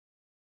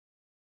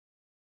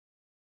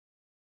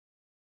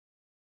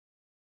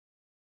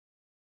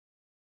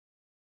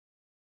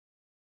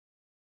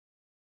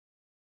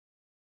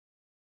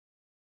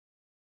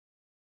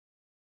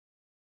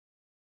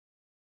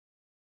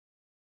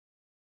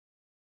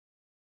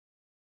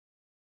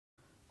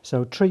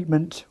So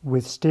treatment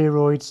with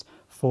steroids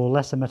for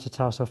lesser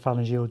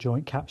metatarsophalangeal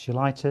joint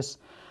capsulitis.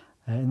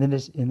 In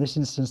this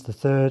instance, the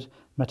third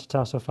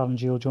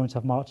metatarsophalangeal joint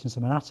I've marked in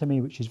some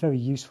anatomy, which is very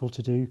useful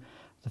to do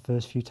the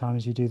first few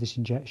times you do this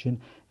injection.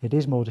 It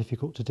is more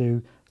difficult to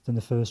do than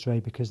the first ray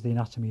because the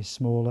anatomy is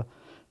smaller.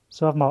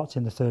 So I've marked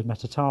in the third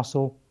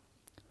metatarsal,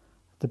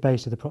 the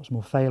base of the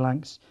proximal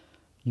phalanx.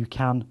 You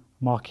can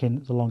mark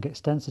in the long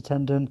extensor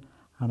tendon,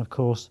 and of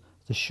course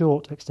the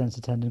short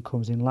extensor tendon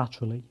comes in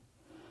laterally.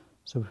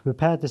 So we've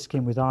prepared the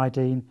skin with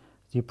iodine.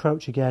 The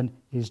approach again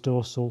is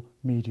dorsal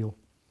medial.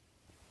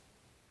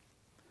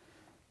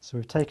 So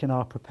we've taken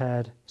our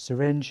prepared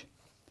syringe.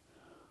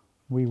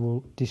 We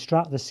will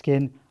distract the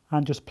skin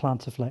and just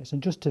plantarflex,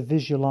 and just to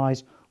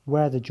visualise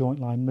where the joint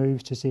line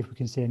moves to see if we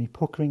can see any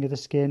puckering of the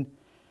skin.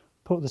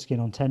 Put the skin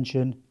on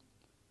tension,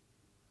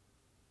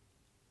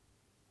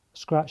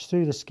 scratch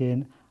through the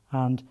skin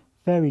and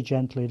very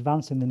gently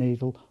advancing the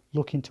needle,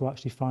 looking to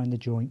actually find the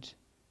joint.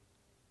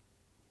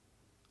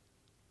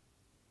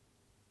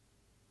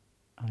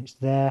 And it's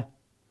there.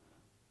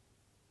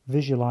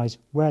 Visualise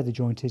where the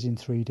joint is in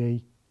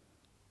 3D.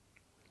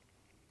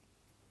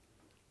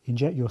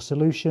 Inject your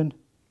solution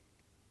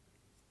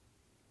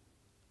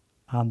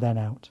and then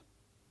out.